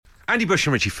Andy Bush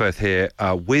and Richie Firth here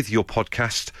with your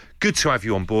podcast. Good to have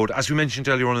you on board. As we mentioned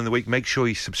earlier on in the week, make sure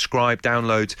you subscribe,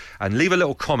 download, and leave a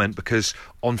little comment, because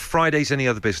on Fridays, Any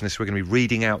Other Business, we're going to be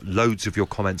reading out loads of your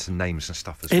comments and names and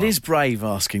stuff as well. It is brave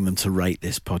asking them to rate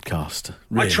this podcast.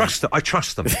 Really. I trust them.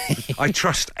 I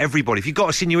trust everybody. If you've got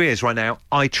us in your ears right now,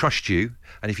 I trust you.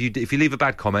 And if you leave a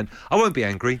bad comment, I won't be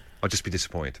angry. I'll just be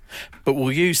disappointed. But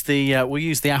we'll use the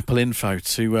Apple info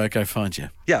to go find you.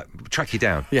 Yeah, track you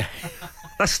down. Yeah.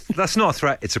 That's not a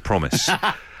threat, it's a promise.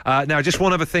 Now, just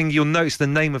one other thing. You'll notice the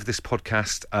name of this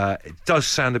podcast. It does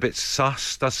sound a bit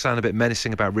sus, does sound a bit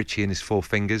menacing about Richie and his four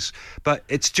fingers. But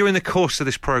it's during the course of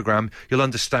this programme, you'll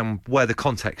understand where the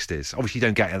context is. Obviously, you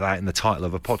don't get that in the title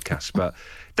of a podcast, but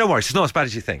don't worry, it's not as bad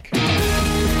as you think.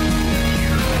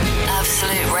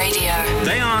 Absolute Radio.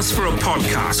 They asked for a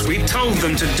podcast. We told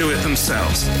them to do it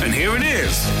themselves. And here it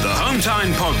is, the Home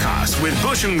Time Podcast with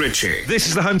Bush and Richie. This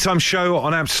is the Home Time Show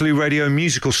on Absolute Radio,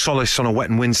 musical solace on a wet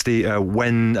and windy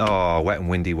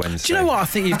Wednesday. Do you know what? I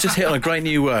think you've just hit on a great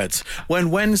new word.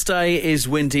 When Wednesday is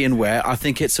windy and wet, I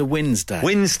think it's a Wednesday.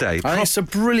 Wednesday. I think it's a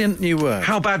brilliant new word.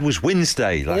 How bad was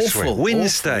Wednesday last week?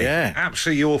 Wednesday. Awful, yeah.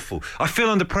 Absolutely awful. I feel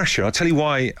under pressure. I'll tell you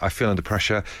why I feel under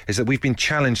pressure is that we've been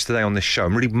challenged today on this show.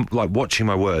 I'm really watching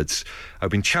my words. I've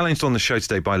been challenged on the show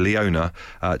today by Leona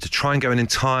to try and go an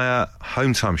entire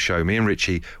Home Time show, me and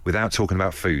Richie, without talking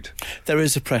about food. There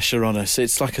is a pressure on us.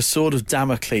 It's like a sword of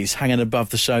Damocles hanging above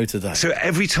the show today. So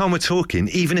every time we're talking,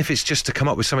 even if it's just to come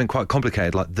up with something quite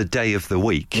complicated, like the day of the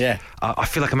week, I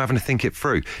feel like I'm having to think it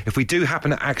through. If we do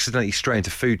happen to accidentally stray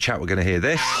into food chat, we're going to hear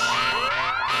this.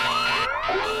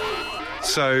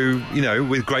 So,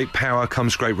 with great power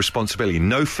comes great responsibility.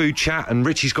 No food chat, and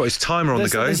Richie's got his timer on the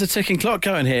go. There's a ticking clock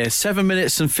going here. 7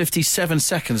 minutes and 57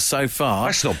 seconds so far.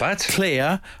 That's not bad.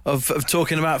 Clear of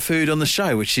talking about food on the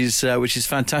show, which is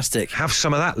fantastic. Have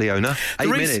some of that, Leona. 8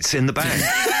 minutes in the bag.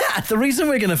 The reason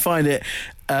we're going to find it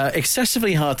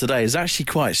excessively hard today is actually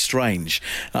quite strange.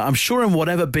 I'm sure in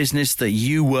whatever business that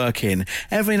you work in,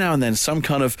 every now and then some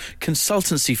kind of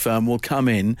consultancy firm will come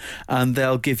in and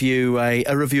they'll give you a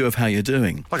review of how you're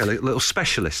doing. Like a little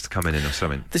specialist coming in or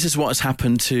something. This is what has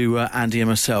happened to Andy and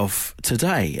myself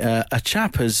today. A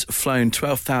chap has flown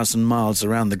 12,000 miles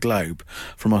around the globe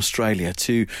from Australia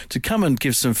to come and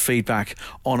give some feedback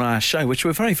on our show, which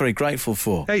we're very, very grateful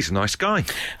for. Yeah, he's a nice guy.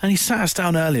 And he sat us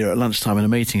down earlier at lunchtime in a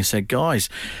meeting and said, guys,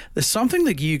 there's something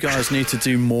that you guys need to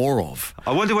do more of.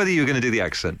 I wonder whether you were going to do the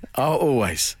accent. Oh,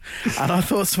 always. And I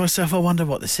thought to myself, I wonder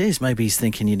what this is. Maybe he's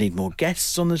thinking you need more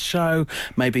guests on the show.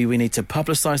 Maybe we need to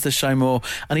publicise the show more.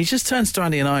 And he just turns to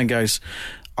Andy and I and goes,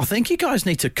 I think you guys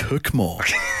need to cook more.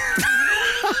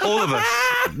 All of us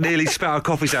nearly spat our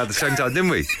coffees out at the same time,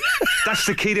 didn't we? That's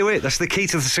the key to it. That's the key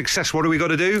to the success. What do we got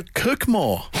to do? Cook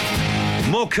more.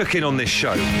 More cooking on this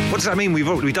show. What does that mean?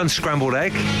 We've done scrambled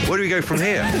egg. Where do we go from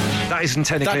here? That isn't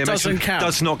technically that doesn't count.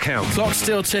 Does not count. Clock's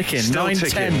still ticking. Still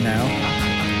 9:10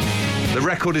 now. The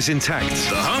record is intact.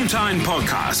 The Home Time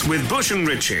Podcast with Bush and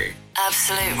Richie.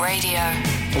 Absolute Radio.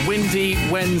 A windy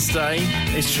Wednesday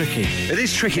is tricky. It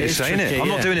is tricky to say, isn't it? I'm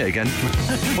not doing it again.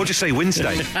 Or just say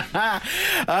Wednesday.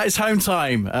 It's Home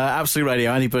Time. Absolute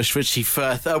Radio. Andy Bush, Richie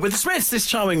Firth. With the Smiths, this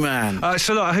charming man.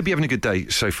 So look, I hope you're having a good day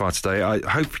so far today.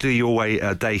 Hopefully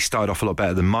your day started off a lot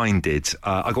better than mine did.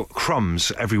 I got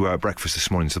crumbs everywhere at breakfast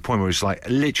this morning to the point where it was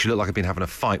literally looked like I'd been having a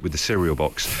fight with the cereal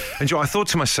box. And I thought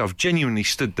to myself, genuinely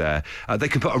stood there, they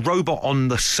can put a robot on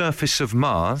the surface of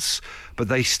Mars, but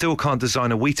they still can't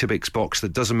design a Weetabix box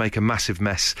that doesn't make a massive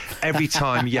mess every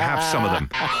time you have some of them.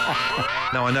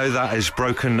 Now, I know that has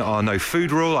broken our no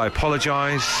food rule. I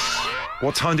apologise.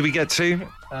 What time do we get to? It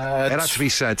had to be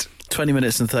said. 20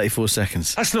 minutes and 34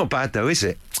 seconds. That's not bad, though, is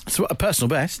it? It's a personal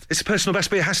best. It's a personal best,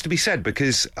 but it has to be said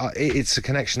because it's a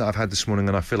connection that I've had this morning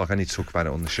and I feel like I need to talk about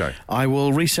it on the show. I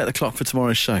will reset the clock for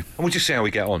tomorrow's show. And we'll just see how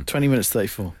we get on. 20 minutes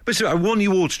 34. But so I want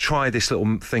you all to try this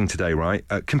little thing today, right?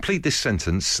 Complete this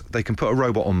sentence. They can put a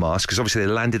robot on Mars because obviously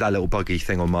they landed that little buggy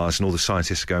thing on Mars and all the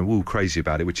scientists are going, woo, crazy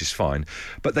about it, which is fine.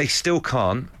 But they still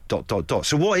can't... ...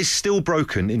 So what is still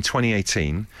broken in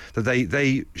 2018 that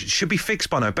they should be fixed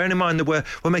by now? Bearing in mind that we're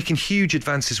making huge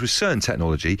advances with certain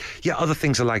technology, yet other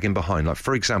things are lagging behind. Like,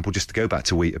 for example, just to go back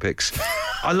to Weetabix.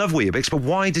 I love Weetabix, but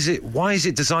why is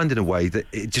it designed in a way that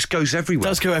it just goes everywhere? It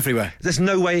does go everywhere. There's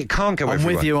no way it can't go everywhere.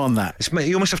 I'm with you on that.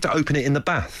 You almost have to open it in the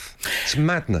bath. It's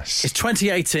madness. It's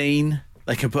 2018.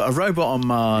 They can put a robot on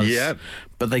Mars. Yep.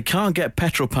 but they can't get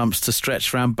petrol pumps to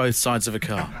stretch around both sides of a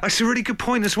car. That's a really good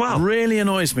point as well. Really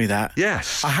annoys me, that.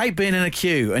 Yes. I hate being in a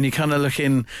queue and you're kind of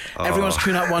looking, everyone's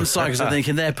queuing up one side because they're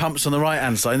thinking their pump's on the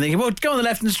right-hand side and thinking, well, go on the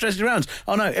left and stretch it around.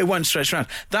 Oh, no, it won't stretch around.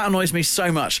 That annoys me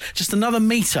so much. Just another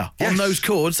meter on those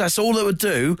cords, that's all it would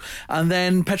do, and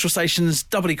then petrol stations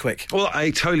doubly quick. Well, I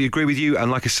totally agree with you,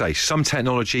 and like I say, some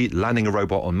technology, landing a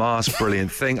robot on Mars,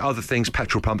 brilliant thing. Other things,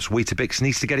 petrol pumps, Weetabix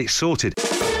needs to get it sorted.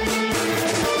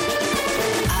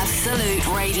 Absolute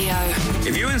Radio.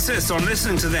 If you insist on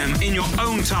listening to them in your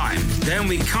own time, then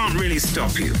we can't really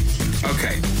stop you.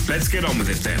 Okay, let's get on with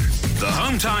it then. The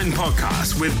Home Time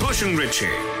Podcast with Bush and Richie.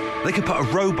 They can put a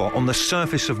robot on the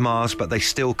surface of Mars, but they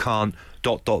still can't... ...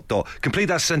 Complete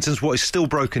that sentence. What is still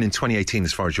broken in 2018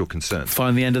 as far as you're concerned?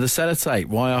 Find the end of the sellotape.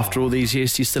 Why, after all these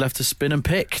years, do you still have to spin and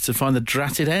pick to find the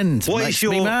dratted end? What Makes is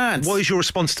your me mad. What is your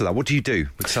response to that? What do you do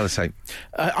with sellotape?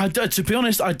 To be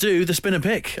honest, I do the spin and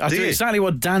pick. I do you? exactly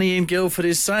what Danny in Guildford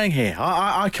is saying here.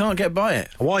 I can't get by it.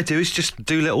 What I do is just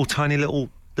do little tiny little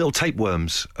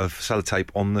tapeworms of sellotape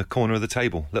on the corner of the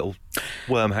table. Little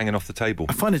worm hanging off the table.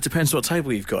 I find it depends what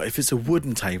table you've got. If it's a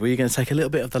wooden table, you're going to take a little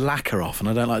bit of the lacquer off, and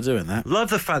I don't like doing that. Love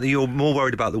the fact that you're more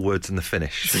worried about the words than the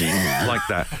finish. Like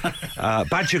that.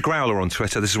 Badger Growler on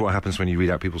Twitter. This is what happens when you read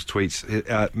out people's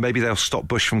tweets. Maybe they'll stop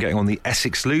Bush from getting on the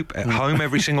Essex Loop at home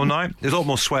every single night. There's a lot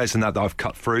more swears than that I've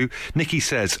cut through. Nikki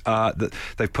says that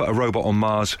they've put a robot on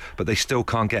Mars, but they still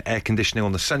can't get air conditioning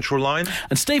on the central line.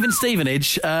 And Stephen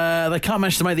Stevenage, they can't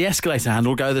manage to make the escalator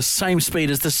handle go the same speed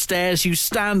as the stairs you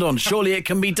stand on. Surely it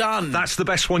can be done. That's the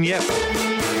best one yet.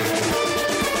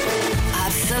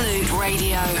 Absolute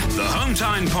Radio. The Home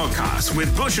Time Podcast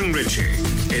with Bush and Richie.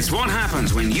 It's what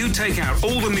happens when you take out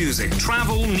all the music,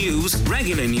 travel, news,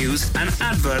 regular news, and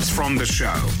adverts from the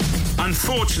show.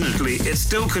 Unfortunately, it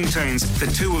still contains the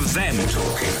two of them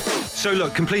talking. So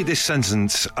look, complete this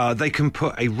sentence. They can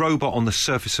put a robot on the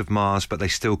surface of Mars, but they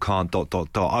still can't ...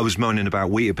 I was moaning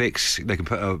about Weetabix. They can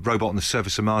put a robot on the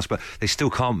surface of Mars, but they still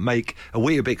can't make a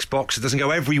Weetabix box. It doesn't go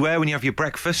everywhere when you have your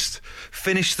breakfast.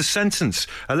 Finish the sentence.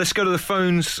 Let's go to the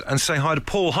phones and say hi to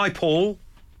Paul. Hi, Paul.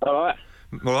 All right.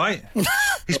 All right.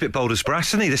 He's a bit bold as brass,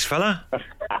 isn't he, this fella?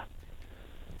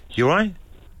 You all right?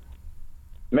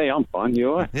 Me, I'm fine. You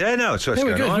all right? Yeah, no, it's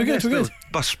we're good, we're good.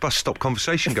 Bus stop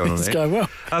conversation going on It's here. going well.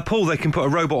 Paul, they can put a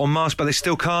robot on Mars, but they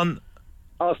still can't.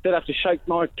 I still have to shake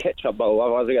my ketchup bowl,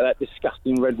 otherwise I get that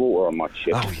disgusting red water on my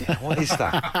shit. Oh, yeah, what is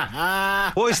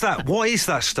that? What is that? What is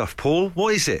that stuff, Paul?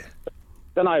 What is it?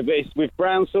 Don't know, but it's with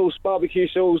brown sauce, barbecue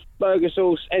sauce, burger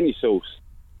sauce, any sauce.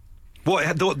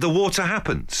 What, the water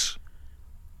happens?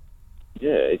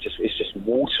 Yeah, it's just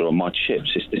water on my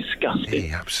chips. It's disgusting.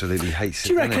 He absolutely hates it.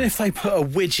 Do you reckon doesn't if they put a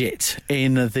widget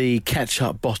in the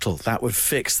ketchup bottle, that would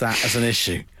fix that as an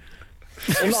issue?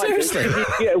 And Seriously? If you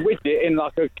get a widget in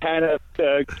like a can of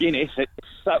Guinness, it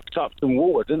sucks up some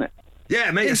water, doesn't it? Yeah,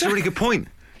 mate, that's a really good point.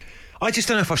 I just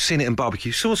don't know if I've seen it in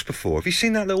barbecue sauce before. Have you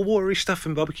seen that little watery stuff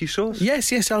in barbecue sauce?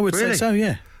 Yes, I would Really? say so,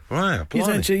 yeah. Right,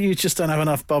 You just don't have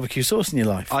enough barbecue sauce in your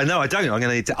life. I know, I don't. I'm going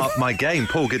to need to up my game.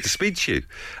 Paul, good to speak to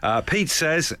you. Pete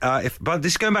says, but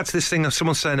this going back to this thing of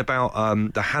someone saying about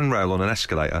the handrail on an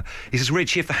escalator. He says,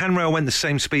 Richie, if the handrail went the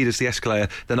same speed as the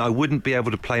escalator, then I wouldn't be able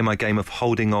to play my game of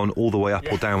holding on all the way up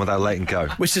or down without letting go.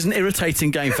 Which is an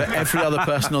irritating game for every other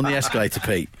person on the escalator,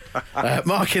 Pete.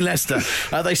 Mark in Leicester.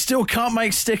 They still can't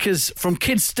make stickers from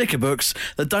kids' sticker books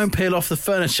that don't peel off the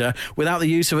furniture without the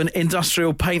use of an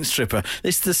industrial paint stripper.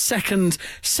 This is the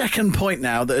second point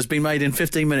now that has been made in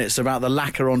 15 minutes about the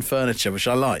lacquer on furniture, which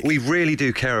I like. We really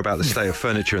do care about the state of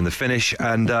furniture and the finish.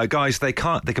 And guys, they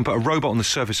can put a robot on the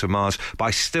surface of Mars, but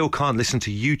I still can't listen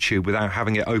to YouTube without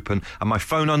having it open and my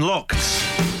phone unlocked.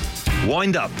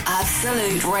 Wind up.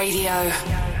 Absolute Radio.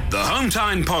 The Home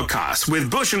Time Podcast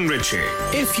with Bush and Richie.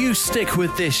 If you stick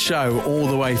with this show all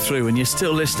the way through and you're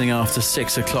still listening after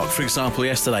 6 o'clock, for example,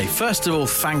 yesterday, first of all,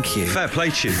 thank you. Fair play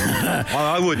to you.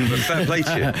 I wouldn't, but fair play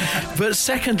to you. But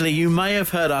secondly, you may have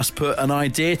heard us put an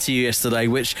idea to you yesterday,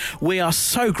 which we are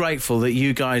so grateful that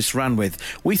you guys ran with.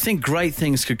 We think great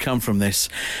things could come from this.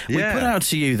 Yeah. We put out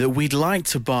to you that we'd like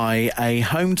to buy a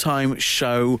Home Time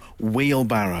show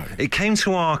wheelbarrow. It came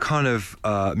to our kind of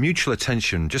mutual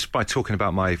attention just by talking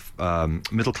about my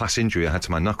middle-class injury I had to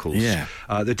my knuckles. Yeah.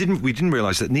 We didn't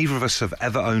realise that neither of us have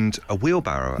ever owned a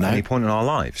wheelbarrow at any point in our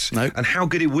lives. No. And how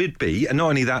good it would be, and not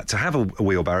only that, to have a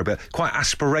wheelbarrow, but quite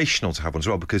aspirational to have one as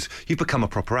well, because you've become a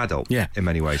proper adult in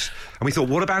many ways. And we thought,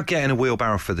 what about getting a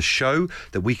wheelbarrow for the show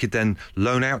that we could then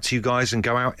loan out to you guys and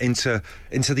go out into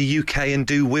the UK and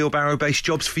do wheelbarrow-based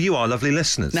jobs for you, our lovely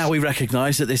listeners? Now, we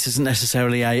recognise that this isn't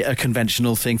necessarily a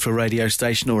conventional thing for a radio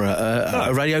station or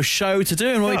a radio show to do,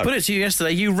 and when we put it to you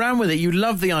yesterday, you you ran with it. You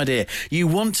love the idea. You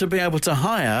want to be able to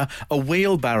hire a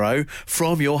wheelbarrow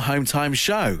from your Home Time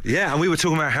show. Yeah, and we were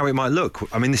talking about how it might look.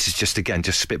 I mean, this is just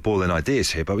spitballing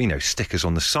ideas here, but, stickers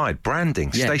on the side,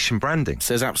 branding, station branding.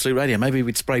 Says Absolute Radio. Maybe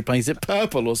we'd spray paint it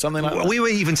purple or something like that. We were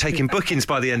even taking bookings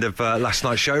by the end of last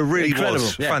night's show. It really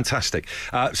was fantastic.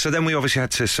 So then we obviously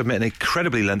had to submit an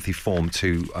incredibly lengthy form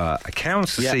to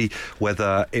accounts to see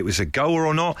whether it was a goer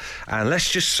or not. And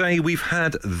let's just say we've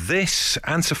had this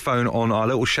answer phone on our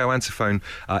little show answer phone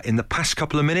in the past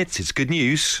couple of minutes. It's good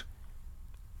news.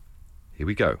 Here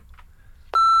we go.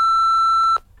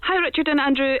 Hi Richard and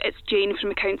Andrew, it's Jane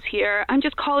from Accounts here. I'm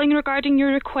just calling regarding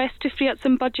your request to free up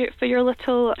some budget for your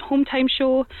little Home Time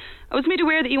show. I was made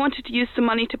aware that you wanted to use some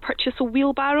money to purchase a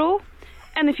wheelbarrow.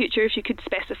 In the future, if you could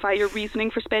specify your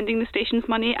reasoning for spending the station's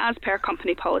money as per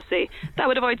company policy, that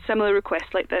would avoid similar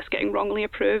requests like this getting wrongly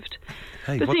approved.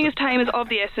 But seeing as time is of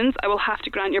the essence, I will have to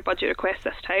grant your budget request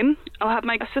this time. I'll have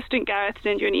my assistant Gareth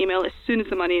send you an email as soon as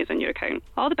the money is in your account.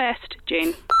 All the best,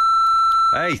 Jane.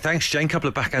 Hey, thanks, Jane. Couple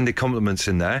of backhanded compliments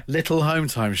in there. Little Home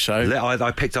Time show.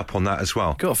 I picked up on that as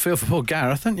well. Got a feel for poor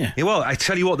Gareth, haven't you? Yeah, well, I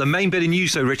tell you what, the main bit of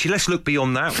news, though, Richie, let's look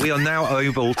beyond that. We are now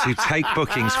able to take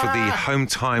bookings for the Home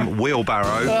Time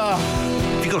wheelbarrow.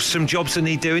 If you've got some jobs that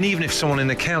need doing, even if someone in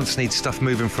accounts needs stuff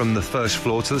moving from the first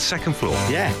floor to the second floor.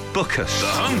 Yeah. Book us. The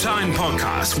Home Time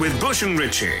Podcast with Bush and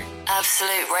Richie.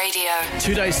 Absolute Radio.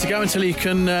 2 days to go until you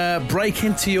can break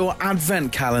into your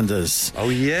advent calendars. Oh,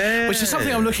 yeah. Which is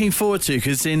something I'm looking forward to,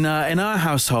 because in our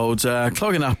household,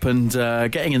 clogging up and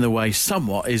getting in the way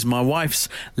somewhat is my wife's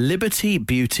Liberty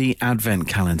Beauty advent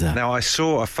calendar. Now, I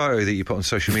saw a photo that you put on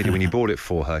social media when you bought it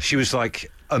for her. She was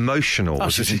like emotional. Oh,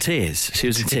 she was in tears. She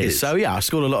was in tears. So, yeah, I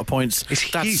scored a lot of points. It's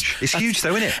huge. It's huge,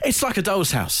 though, isn't it? It's like a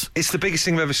doll's house. It's the biggest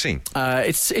thing I've ever seen.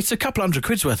 It's a couple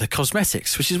 £100 worth of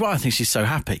cosmetics, which is why I think she's so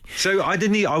happy. So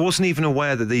I wasn't even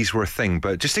aware that these were a thing,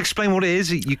 but just explain what it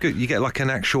is. You get like an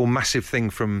actual massive thing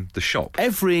from the shop.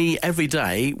 Every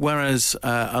day, whereas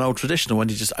an old traditional one,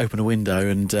 you just open a window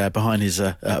and behind is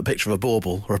a picture of a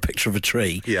bauble or a picture of a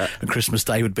tree. Yeah. And Christmas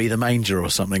Day would be the manger or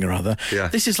something or other. Yeah.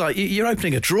 This is like you're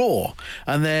opening a drawer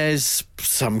and there's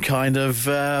some kind of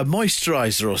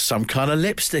moisturiser or some kind of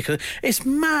lipstick. It's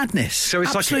madness. So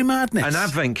it's absolute like madness. An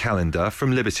advent calendar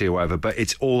from Liberty or whatever, but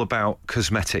it's all about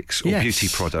cosmetics or beauty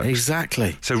products.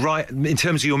 Exactly. So right, in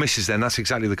terms of your missus then, that's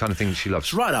exactly the kind of thing she loves.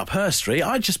 It's right up her street.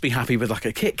 I'd just be happy with like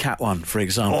a Kit Kat one, for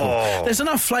example. Oh. There's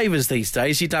enough flavours these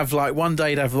days. You'd have like one day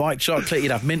you'd have white chocolate,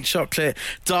 you'd have mint chocolate,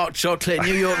 dark chocolate,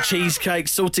 New York cheesecake,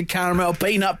 salted caramel,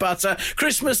 peanut butter.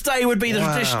 Christmas Day would be the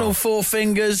traditional Four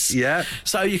Fingers. Yeah.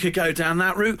 So you could go down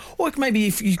that route. Or maybe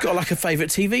if you've got like a favourite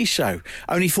TV show,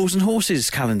 Only Fools and Horses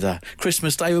calendar.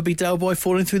 Christmas Day would be Del Boy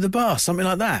falling through the bar, something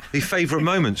like that. The favourite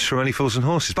moments from Only Fools and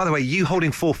Horses. By the way, you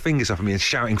holding four fingers up at me and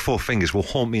shouting four fingers will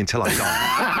haunt me until I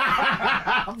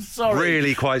die. I'm sorry.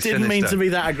 Really quite Didn't sinister. mean to be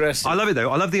that aggressive. I love it, though.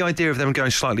 I love the idea of them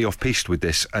going slightly off-piste with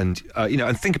this. And,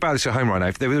 and think about this at home right now.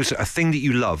 If there was a thing that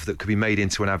you love that could be made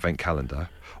into an advent calendar,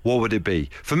 what would it be?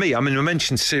 For me, I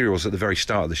mentioned cereals at the very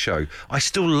start of the show. I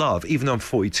still love, even though I'm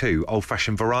 42,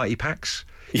 old-fashioned variety packs.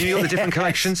 You got the different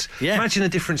collections? Yeah. Imagine a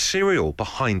different cereal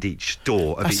behind each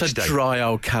door of That's each day. a dry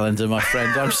old calendar, my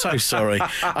friend. I'm so sorry.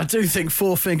 I do think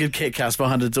four-fingered Kit Kats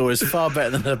behind the door is far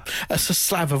better than a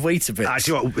slab of Weetabix.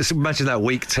 Actually, imagine that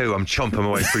week 2. I'm chomping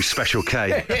my way through Special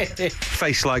K.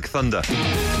 Face like thunder.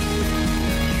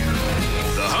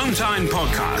 The Home Time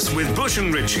Podcast with Bush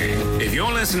and Richie. If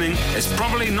you're listening, it's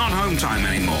probably not Home Time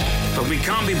anymore, but we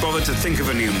can't be bothered to think of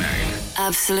a new name.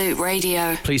 Absolute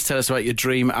Radio. Please tell us about your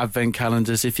dream advent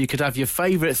calendars. If you could have your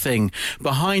favourite thing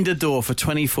behind a door for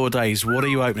 24 days, what are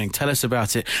you opening? Tell us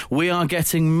about it. We are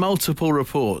getting multiple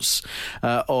reports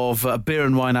of beer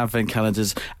and wine advent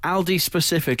calendars. Aldi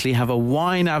specifically have a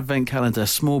wine advent calendar,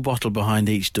 small bottle behind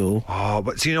each door. Oh,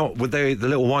 but do you know what? With the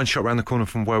little wine shop around the corner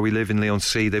from where we live in Leon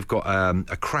C, they've got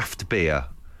a craft beer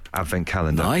advent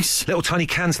calendar. Nice. Little tiny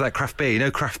cans of that craft beer. You know,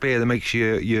 craft beer that makes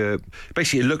your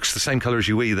basically it looks the same colour as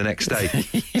your wee the next day.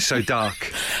 It's so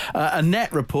dark.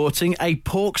 Annette reporting a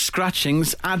pork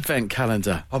scratchings advent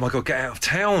calendar. Oh my God, get out of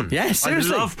town. Yeah,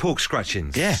 seriously. I love pork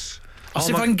scratchings. Yeah. I'll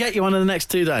see if I can get you one in the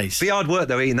next 2 days. Be hard work,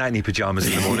 though, eating that in your pyjamas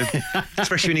in the morning.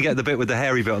 Especially when you get the bit with the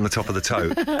hairy bit on the top of the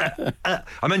toe.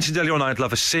 I mentioned earlier on I'd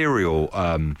love a cereal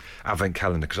advent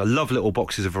calendar because I love little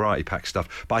boxes of variety pack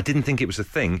stuff, but I didn't think it was a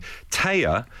thing.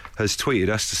 Taya has tweeted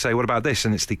us to say, what about this?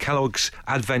 And it's the Kellogg's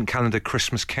Advent Calendar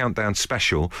Christmas Countdown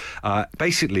Special.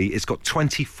 Basically, it's got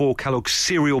 24 Kellogg's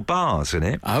cereal bars in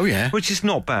it. Oh, yeah. Which is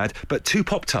not bad, but 2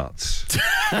 Pop-Tarts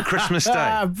for Christmas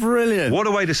Day. Brilliant. What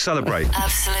a way to celebrate.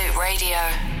 Absolute Radio. Radio.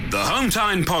 The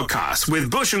Hometown Podcast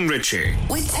with Bush and Richie.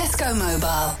 With Tesco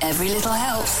Mobile, every little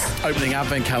helps. Opening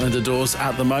advent calendar doors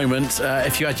at the moment.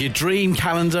 If you had your dream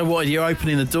calendar, what are you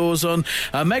opening the doors on?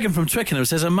 Megan from Twickenham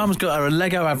says her mum's got her a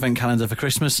Lego advent calendar for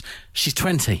Christmas. She's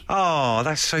 20. Oh,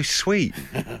 that's so sweet.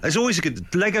 There's always a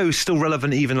good... Lego is still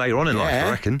relevant even later on in life,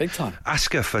 I reckon. Big time.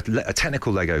 Ask her for a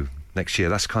technical Lego next year.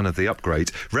 That's kind of the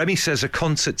upgrade. Remy says a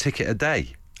concert ticket a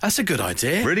day. That's a good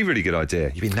idea. Really, really good idea.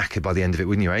 You'd be knackered by the end of it,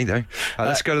 wouldn't you, though?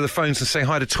 Let's go to the phones and say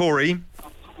hi to Tori.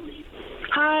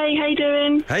 Hi, how you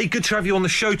doing? Hey, good to have you on the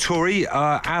show, Tori.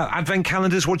 Advent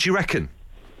calendars, what do you reckon?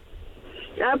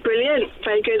 Yeah, brilliant.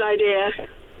 Very good idea.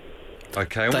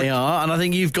 Okay. They are, and I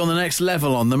think you've gone the next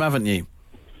level on them, haven't you?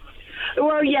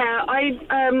 Well, yeah,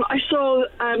 I saw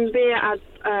the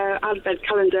advent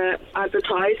calendar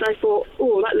advertised. I thought,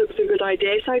 oh, that looks a good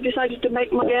idea, so I decided to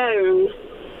make my own.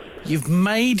 You've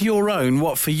made your own,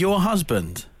 what, for your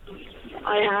husband?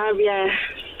 I have, yeah.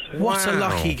 What a Wow.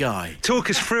 lucky guy. Talk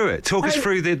us through it. Talk us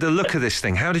through the look of this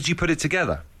thing. How did you put it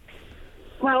together?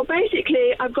 Well,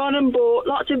 basically, I've gone and bought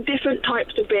lots of different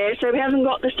types of beer, so we haven't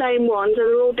got the same ones, and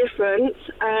they're all different.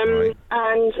 Right.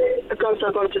 And I've gone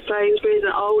to Sainsbury's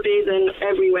and Aldi's and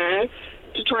everywhere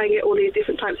to try and get all these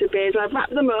different types of beers. I've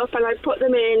wrapped them up and I've put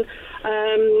them in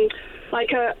like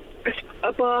a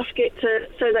basket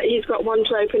so that he's got one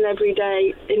to open every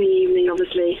day in the evening,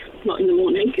 obviously, not in the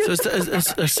morning. So,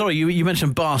 sorry, you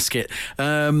mentioned basket.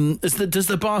 Does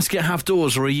the basket have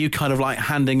doors, or are you kind of like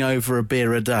handing over a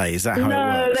beer a day? Is that how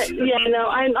it works?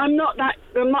 I'm not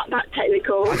that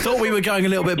technical. I thought we were going a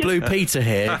little bit Blue Peter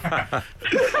here.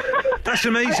 That's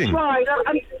amazing. Right,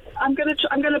 I'm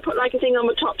gonna put like a thing on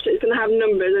the top so it's gonna have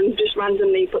numbers and just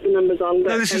randomly put the numbers on. But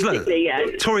No, this is basically, yeah.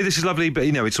 Tori, this is lovely, but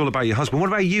it's all about your husband. What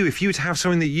about you? If you were to have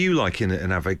something that you like in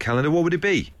an advent calendar, what would it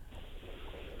be?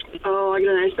 Oh, I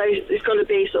don't know. It's got to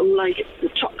be something like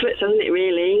chocolates, hasn't it?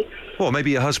 Really. Well,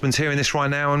 maybe your husband's hearing this right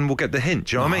now and we'll get the hint.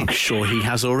 Do you know what I mean? I'm sure he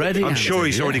has already. I'm sure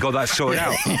he's already got that sorted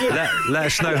out. Let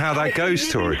us know how that goes,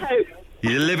 Tori.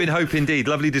 You live in hope indeed.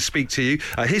 Lovely to speak to you.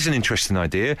 Here's an interesting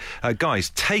idea.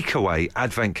 Guys, takeaway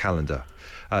advent calendar.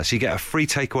 So you get a free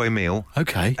takeaway meal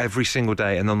every single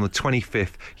day, and on the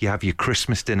 25th, you have your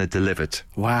Christmas dinner delivered.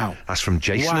 Wow. That's from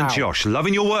Jason Wow. and Josh.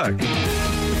 Loving your work.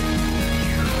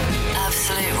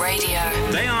 Absolute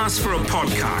Radio. They asked for a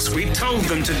podcast. We told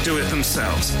them to do it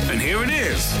themselves. And here it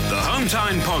is, the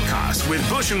Hometown Podcast with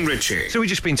Bush and Richie. So we've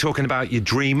just been talking about your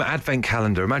dream advent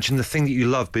calendar. Imagine the thing that you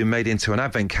love being made into an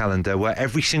advent calendar where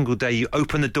every single day you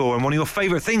open the door and one of your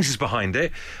favourite things is behind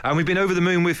it. And we've been over the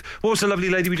moon with, what was the lovely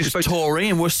lady we just spoke to? Tori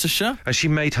in Worcestershire. And she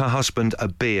made her husband a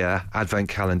beer advent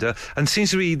calendar. And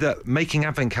seems to be that making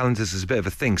advent calendars is a bit of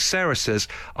a thing. Sarah says,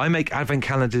 I make advent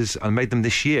calendars. I made them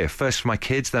this year. First for my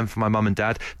kids, then for my mum and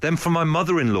dad, then for my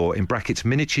mother-in-law, in brackets,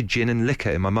 miniature gin and liquor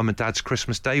in my mum and dad's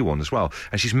Christmas Day one as well.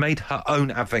 And she's made her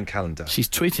own advent calendar. She's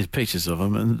tweeted pictures of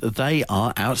them, and they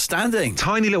are outstanding.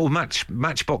 Tiny little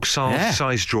matchbox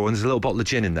size drawer, and there's a little bottle of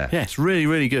gin in there. Yes, really,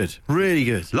 really good. Really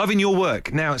good. Loving your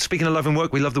work. Now, speaking of loving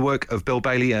work, we love the work of Bill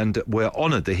Bailey, and we're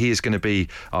honoured that he is going to be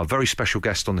our very special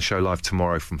guest on the show live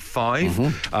tomorrow from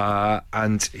 5.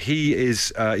 And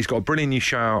he's got a brilliant new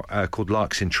show called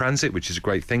Larks in Transit, which is a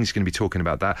great thing. He's going to be talking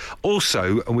about that.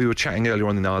 Also, and we were chatting earlier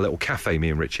on in our little cafe, me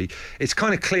and Richie, it's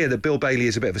kind of clear that Bill Bailey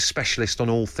is a bit of a specialist on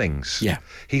all things. Yeah.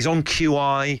 He's on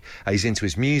QI, he's into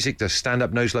his music, does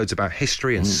stand-up, knows loads about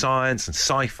history and science and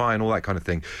sci-fi and all that kind of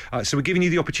thing. So we're giving you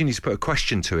the opportunity to put a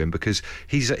question to him because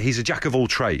he's a jack of all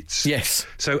trades. Yes.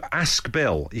 So ask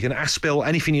Bill. You can ask Bill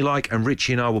anything you like, and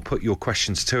Richie and I will put your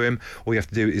questions to him. All you have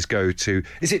to do is go to,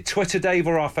 is it Twitter, Dave,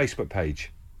 or our Facebook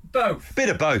page? Both. Bit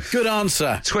of both. Good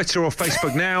answer. Twitter or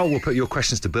Facebook now. We'll put your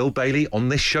questions to Bill Bailey on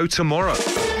this show tomorrow.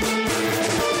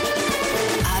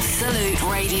 Absolute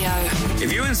Radio.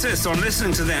 If you insist on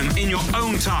listening to them in your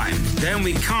own time, then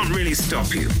we can't really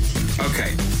stop you.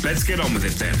 Okay, let's get on with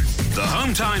it then. The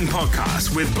Hometown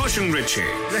Podcast with Bush and Richie.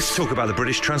 Let's talk about the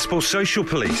British Transport Social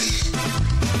Police.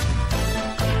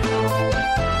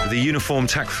 The uniformed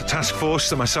task force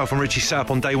that myself and Richie set up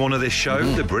on day one of this show,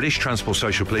 the British Transport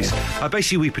Social Police.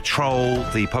 Basically, we patrol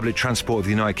the public transport of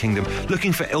the United Kingdom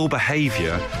looking for ill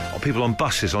behaviour on people on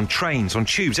buses, on trains, on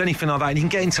tubes, anything like that. And you can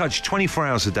get in touch 24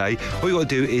 hours a day. All you got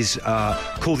to do is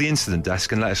call the incident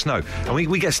desk and let us know. And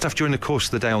we get stuff during the course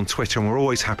of the day on Twitter, and we're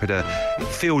always happy to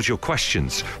field your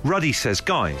questions. Ruddy says,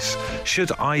 guys,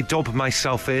 should I dob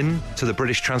myself in to the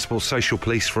British Transport Social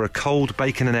Police for a cold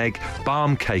bacon and egg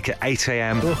balm cake at 8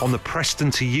 a.m? on the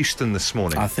Preston to Euston this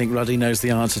morning? I think Ruddy knows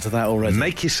the answer to that already.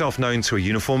 Make yourself known to a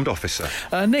uniformed officer.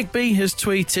 Nick B has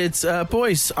tweeted,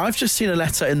 boys, I've just seen a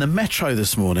letter in the Metro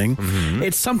this morning. Mm-hmm.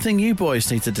 It's something you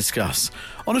boys need to discuss.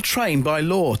 On a train, by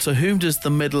law, to whom does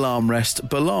the middle armrest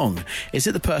belong? Is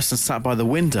it the person sat by the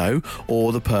window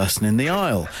or the person in the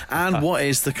aisle? And what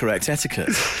is the correct etiquette?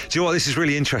 Do you know what? This is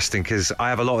really interesting because I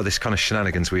have a lot of this kind of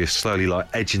shenanigans where you're slowly like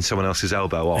edging someone else's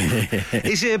elbow off.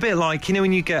 Is it a bit like, you know,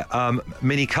 when you get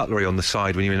mini cutlery on the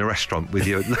side when you're in a restaurant with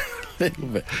your...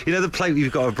 You know the plate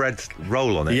you've got a bread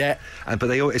roll on it? Yeah. But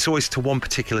it's always to one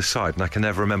particular side, and I can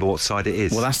never remember what side it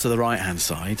is. Well, that's to the right-hand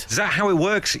side. Is that how it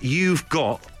works? You've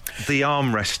got the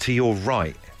armrest to your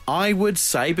right. I would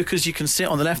say, because you can sit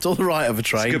on the left or the right of a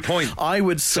train. That's a good point. I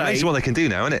would say... That's what they can do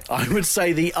now, isn't it? I would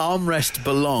say the armrest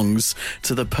belongs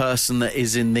to the person that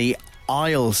is in the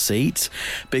aisle seat,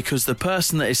 because the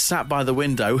person that is sat by the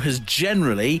window has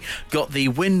generally got the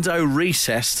window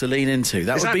recess to lean into.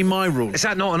 That would be my rule. Is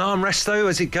that not an armrest, though,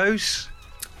 as it goes?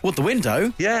 What, the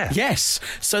window? Yeah. Yes.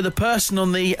 So the person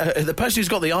on the person who's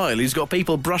got the aisle, who's got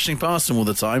people brushing past them all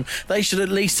the time, they should at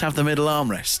least have the middle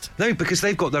armrest. No, because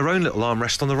they've got their own little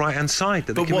armrest on the right-hand side.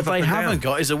 That but they what they haven't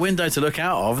got is a window to look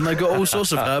out of, and they've got all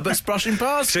sorts of Herberts brushing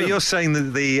past them. So you're saying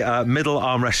that the middle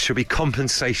armrest should be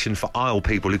compensation for aisle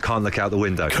people who can't look out the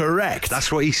window? Correct.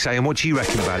 That's what he's saying. What do you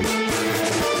reckon about it?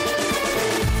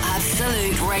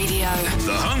 Absolute Radio.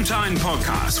 The Home Time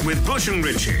Podcast with Bush and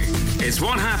Richie. It's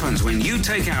what happens when you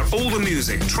take out all the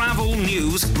music, travel,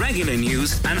 news, regular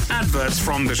news, and adverts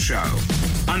from the show.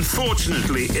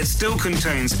 Unfortunately, it still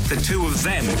contains the two of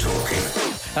them talking.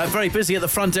 Very busy at the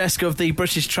front desk of the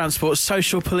British Transport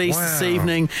Social Police this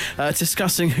evening,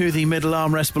 discussing who the middle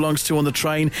armrest belongs to on the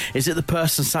train. Is it the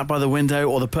person sat by the window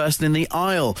or the person in the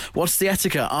aisle? What's the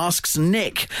etiquette? Asks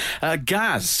Nick.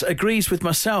 Gaz agrees with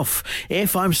myself.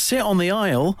 If I'm sit on the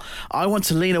aisle, I want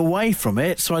to lean away from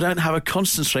it so I don't have a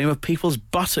constant stream of people's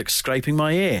buttocks scraping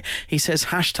my ear. He says,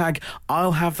 hashtag,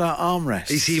 I'll have that armrest.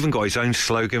 He's even got his own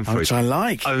slogan for which his I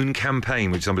like. Own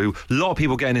campaign, which is unbelievable. A lot of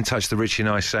people getting in touch to Richie and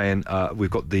I saying we've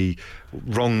got the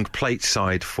wrong plate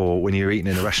side for when you're eating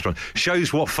in a restaurant.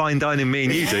 Shows what fine dining me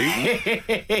and you do.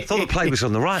 I thought the plate was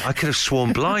on the right. I could have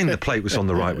sworn blind the plate was on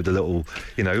the right with the little,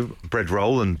 bread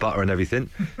roll and butter and everything.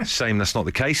 Shame that's not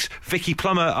the case. Vicky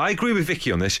Plummer, I agree with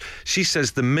Vicky on this. She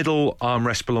says the middle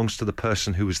armrest belongs to the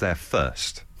person who was there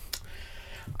first.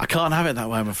 I can't have it that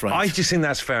way, I'm afraid. I just think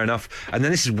that's fair enough. And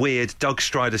then this is weird. Doug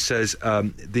Strider says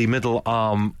the middle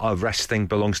arm rest thing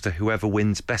belongs to whoever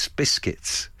wins best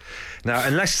biscuits. Now,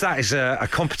 unless that is a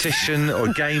competition or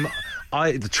a game,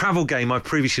 the travel game I've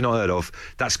previously not heard of,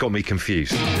 that's got me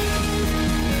confused. The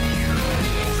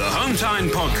Home Time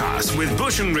Podcast with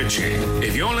Bush and Richie.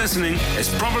 If you're listening,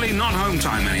 it's probably not Home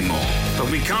Time anymore, but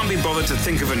we can't be bothered to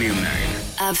think of a new name.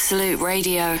 Absolute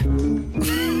Radio.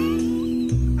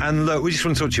 And look, we just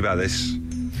want to talk to you about this.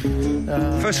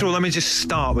 First of all, let me just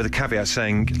start with a caveat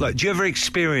saying, look, do you ever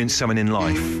experience something in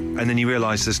life and then you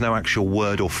realise there's no actual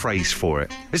word or phrase for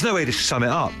it? There's no way to sum it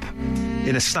up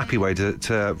in a snappy way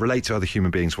to relate to other human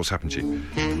beings what's happened to you.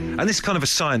 And this is kind of a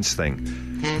science thing.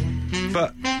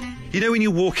 But, when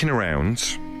you're walking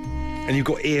around and you've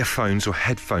got earphones or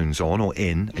headphones on or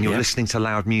in, and you're listening to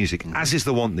loud music, as is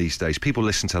the want these days. People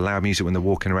listen to loud music when they're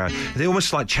walking around. They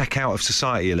almost like check out of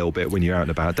society a little bit when you're out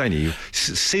and about, don't you? You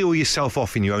seal yourself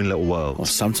off in your own little world. Well,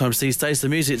 sometimes these days the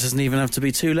music doesn't even have to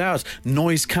be too loud.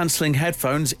 Noise-cancelling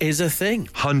headphones is a thing.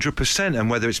 100%, and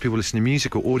whether it's people listening to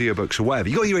music or audiobooks or whatever,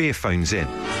 you've got your earphones in.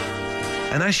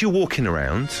 And as you're walking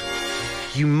around,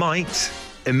 you might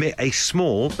emit a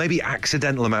small, maybe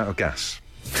accidental amount of gas.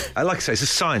 Like I say, it's a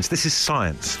science. This is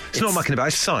science. It's not mucking about,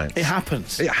 it's science. It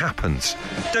happens. It happens.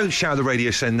 Don't shout at the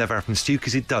radio saying it never happens to you,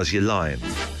 because it does. You're lying.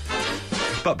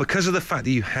 But because of the fact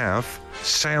that you have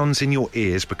sounds in your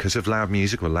ears because of loud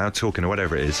music or loud talking or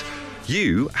whatever it is,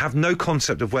 you have no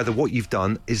concept of whether what you've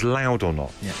done is loud or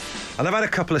not. Yeah. And I've had a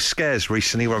couple of scares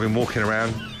recently where I've been walking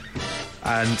around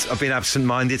and I've been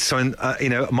absent-minded, so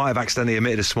I might have accidentally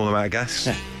emitted a small amount of gas.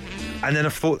 Yeah. And then I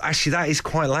thought, actually, that is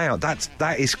quite loud.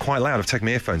 That is quite loud. I've taken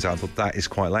my earphones out. I thought, that is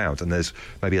quite loud. And there's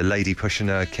maybe a lady pushing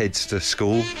her kids to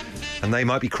school, and they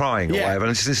might be crying or whatever.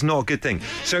 And it's not a good thing.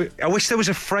 So I wish there was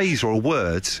a phrase or a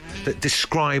word that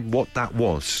described what that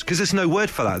was, because there's no word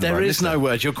for that. There is no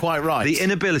word. You're quite right. The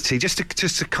inability, just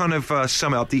to kind of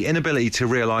sum it up, the inability to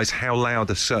realise how loud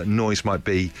a certain noise might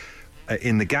be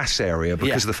in the gas area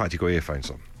because of the fact you've got earphones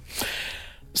on.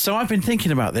 So I've been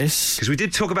thinking about this. Because we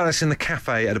did talk about this in the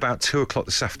cafe at about 2 o'clock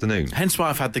this afternoon. Hence why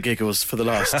I've had the giggles for the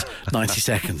last 90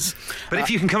 seconds. But if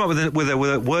you can come up with a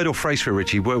word or phrase for it,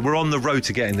 Richie, we're on the road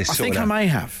to getting this I sorted think I out. may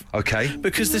have. Okay.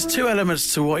 Because there's two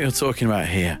elements to what you're talking about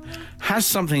here. Has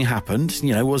something happened?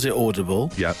 You know, was it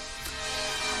audible? Yeah.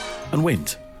 And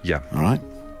wind. Yeah. All right.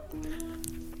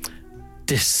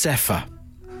 Decipher.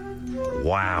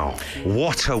 Wow.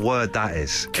 What a word that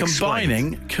is.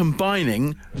 Combining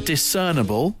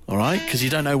discernible, all right, because you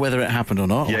don't know whether it happened or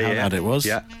not, or how bad it was.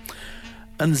 Yeah.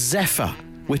 And zephyr,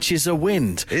 which is a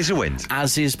wind. It is a wind.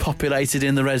 As is populated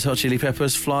in the Red Hot Chili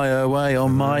Peppers' Fly Away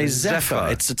on My Zephyr.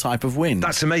 It's a type of wind.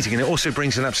 That's amazing. And it also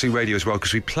brings in Absolute Radio as well,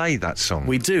 because we play that song.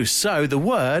 We do. So the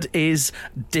word is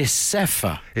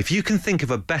decipher. If you can think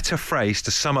of a better phrase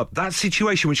to sum up that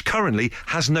situation, which currently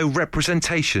has no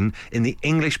representation in the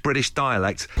English-British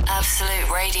dialect.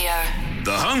 Absolute Radio.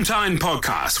 The Home Time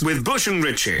Podcast with Bush and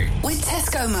Richie. With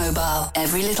Tesco Mobile,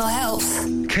 every little helps.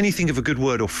 Can you think of a good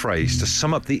word or phrase to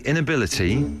sum up the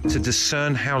inability to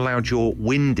discern how loud your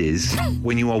wind is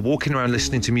when you are walking around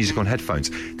listening to music on headphones?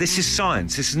 This is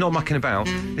science. This is not mucking about.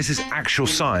 This is actual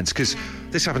science, because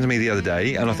this happened to me the other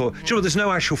day, and I thought, do you know what, there's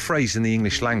no actual phrase in the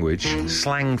English language,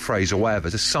 slang phrase or whatever,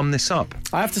 to sum this up.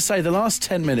 I have to say, the last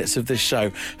 10 minutes of this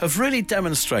show have really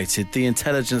demonstrated the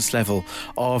intelligence level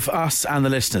of us and the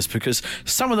listeners, because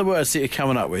some of the words that you're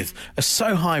coming up with are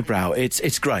so highbrow,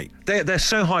 it's great. They're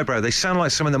so highbrow, they sound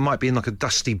like something that might be in like a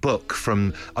dusty book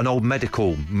from an old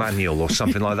medical manual or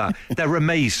something like that. They're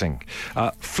amazing.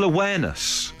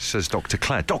 Flawareness, says Dr.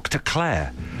 Claire. Dr.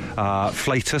 Claire.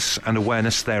 Flatus and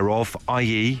awareness thereof,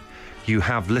 i.e., you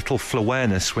have little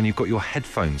flawareness when you've got your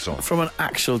headphones on. From an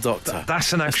actual doctor.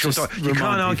 That's an actual doctor. You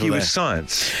can't argue with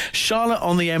science. Charlotte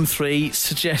on the M3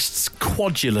 suggests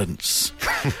quadulence.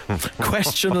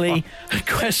 Questionably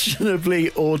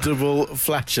audible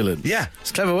flatulence. Yeah. It's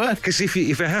a clever word. Because if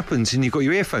it happens and you've got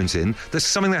your earphones in, there's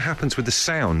something that happens with the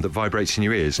sound that vibrates in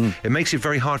your ears. It makes it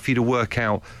very hard for you to work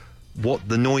out what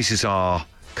the noises are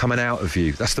coming out of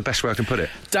you. That's the best way I can put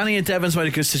it. Danny in Devon's made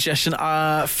a good suggestion.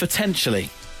 Potentially.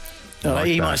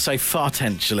 He might say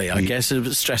fartentially, I guess,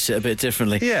 and stress it a bit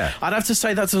differently. Yeah. I'd have to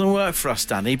say that doesn't work for us,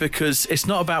 Danny, because it's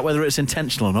not about whether it's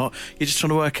intentional or not. You're just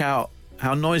trying to work out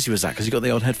how noisy was that, because you've got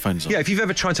the old headphones on. Yeah, if you've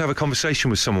ever tried to have a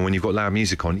conversation with someone when you've got loud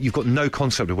music on, you've got no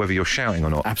concept of whether you're shouting or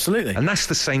not. Absolutely. And that's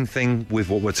the same thing with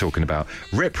what we're talking about.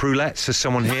 Rip roulette, says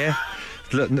someone here.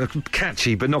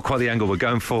 Catchy, but not quite the angle we're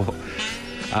going for.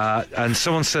 And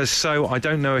someone says, so I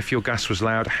don't know if your gas was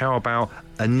loud. How about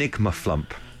enigma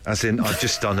flump? As in, I've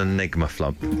just done an enigma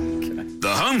flump.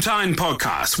 The Home Time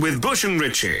Podcast with Bush and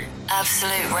Richie.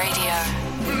 Absolute Radio.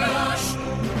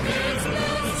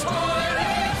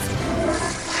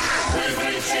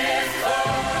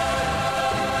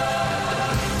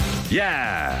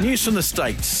 Yeah! News from the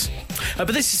States.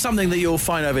 But this is something that you'll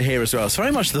find over here as well. It's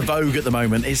very much the vogue at the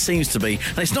moment, it seems to be.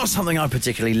 And it's not something I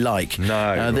particularly like.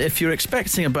 No. If you're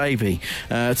expecting a baby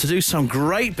to do some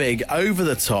great big,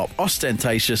 over-the-top,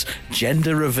 ostentatious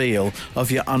gender reveal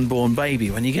of your unborn baby,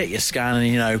 when you get your scan and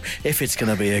you know if it's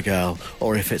going to be a girl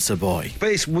or if it's a boy.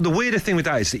 But the weirder thing with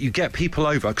that is that you get people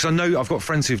over, because I know I've got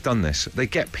friends who've done this, they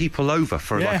get people over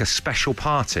for like a special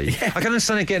party. Yeah. I can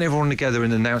understand getting everyone together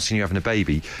and announcing you're having a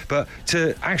baby, but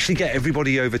to actually get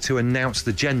everybody over to announce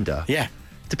the gender. Yeah.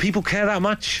 Do people care that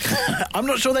much? I'm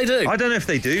not sure they do. I don't know if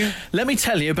they do. Let me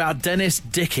tell you about Dennis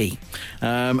Dickey.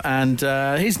 And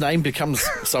his name becomes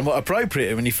somewhat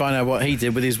appropriate when you find out what he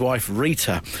did with his wife,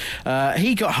 Rita.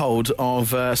 He got hold of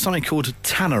something called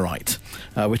tannerite,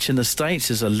 which in the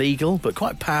States is a legal but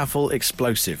quite powerful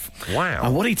explosive. Wow.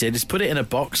 And what he did is put it in a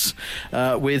box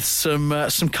with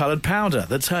some coloured powder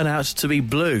that turned out to be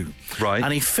blue. Right.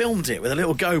 And he filmed it with a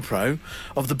little GoPro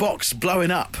of the box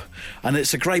blowing up. And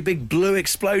it's a great big blue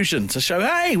explosion to show,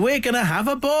 hey, we're going to have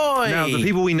a boy. Now, the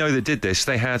people we know that did this,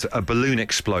 they had a balloon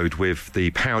explode with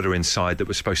the powder inside that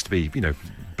was supposed to be,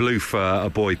 blue for a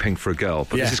boy, pink for a girl.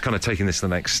 But this is kind of taking this to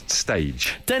the next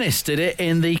stage. Dennis did it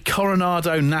in the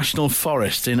Coronado National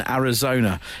Forest in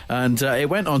Arizona. And it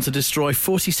went on to destroy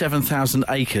 47,000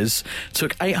 acres,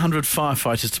 took 800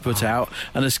 firefighters to put out,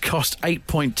 and has cost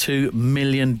 $8.2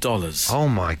 million. Oh,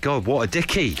 my God, what a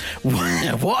dicky.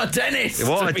 What a Dennis.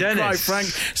 What a to be Dennis. quite frank.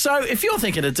 So if you're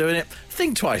thinking of doing it,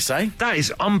 think twice, eh? That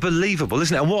is unbelievable,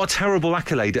 isn't it? And what a terrible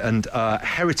accolade and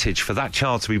heritage for that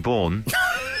child to be born.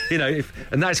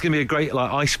 And that's going to be a great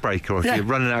icebreaker if you're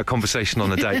running out of conversation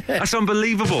on a date. That's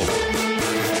unbelievable.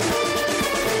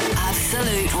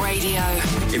 Absolute Radio.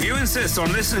 If you insist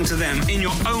on listening to them in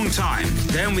your own time,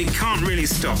 then we can't really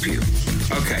stop you.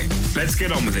 OK, let's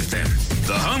get on with it then.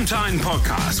 The Home Time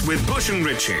Podcast with Bush and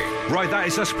Richie. Right, that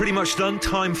is us pretty much done.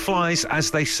 Time flies,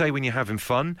 as they say when you're having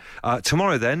fun.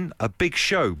 Tomorrow then, a big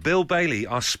show. Bill Bailey,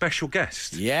 our special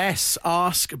guest. Yes,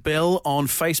 ask Bill on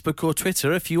Facebook or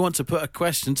Twitter if you want to put a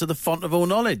question to the font of all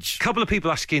knowledge. A couple of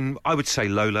people asking, I would say,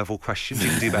 low-level questions. You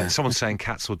can do that. Someone saying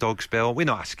cats or dogs, Bill. We're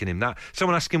not asking him that.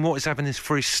 Someone asking what he's having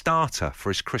for his starter for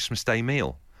his Christmas Day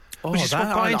meal. Oh, Which is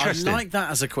quite interesting. I like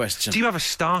that as a question. Do you have a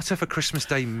starter for Christmas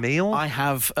Day meal? I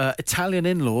have Italian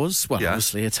in-laws. Well,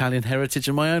 obviously Italian heritage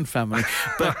in my own family.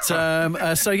 But,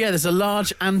 there's a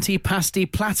large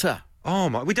antipasti platter. Oh,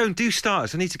 my. We don't do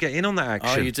starters. I need to get in on that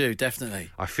action. Oh, you do, definitely.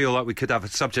 I feel like we could have a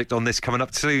subject on this coming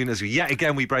up soon as yet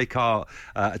again we break our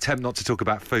attempt not to talk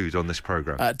about food on this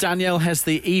programme. Danielle has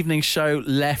the evening show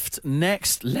Left? I mean,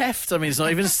 it's not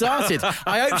even started.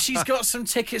 I hope she's got some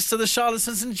tickets to the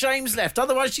Charlatans and James left.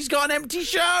 Otherwise, she's got an empty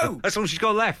show. That's all she's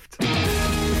got left. The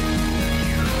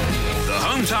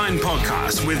Home Time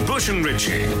Podcast with Bush and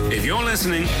Richie. If you're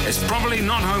listening, it's probably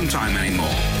not Home Time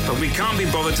anymore, but we can't be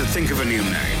bothered to think of a new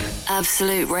name.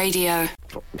 Absolute Radio.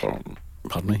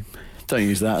 Pardon me. Don't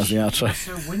use that as the outro. It's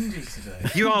so windy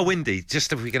today. You are windy.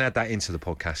 Just if we can add that into the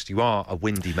podcast, you are a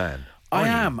windy man. I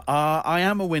am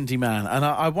a windy man, and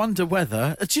I wonder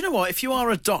whether... do you know what? If you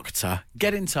are a doctor,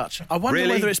 get in touch. I wonder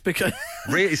Really? whether it's because...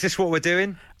 Really? Is this what we're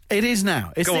doing? It is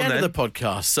now. It's Go the on, end then. of the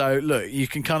podcast, so look, you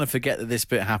can kind of forget that this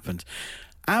bit happened.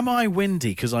 Am I windy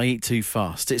because I eat too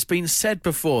fast? It's been said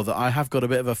before that I have got a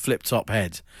bit of a flip-top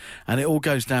head, and it all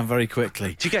goes down very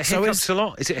quickly. Do you get hiccups a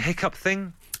lot? Is it a hiccup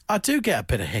thing? I do get a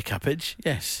bit of hiccupage,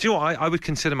 yes. Do you know what? I would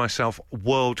consider myself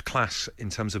world-class in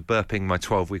terms of burping my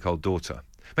 12-week-old daughter.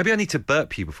 Maybe I need to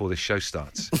burp you before this show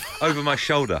starts. Over my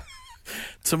shoulder.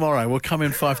 Tomorrow, we'll come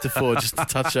in 5 to 4, just a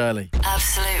touch early.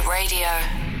 Absolute Radio.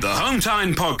 The Home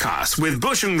Time Podcast with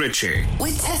Bush and Richie.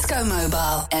 With Tesco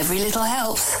Mobile, every little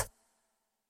helps.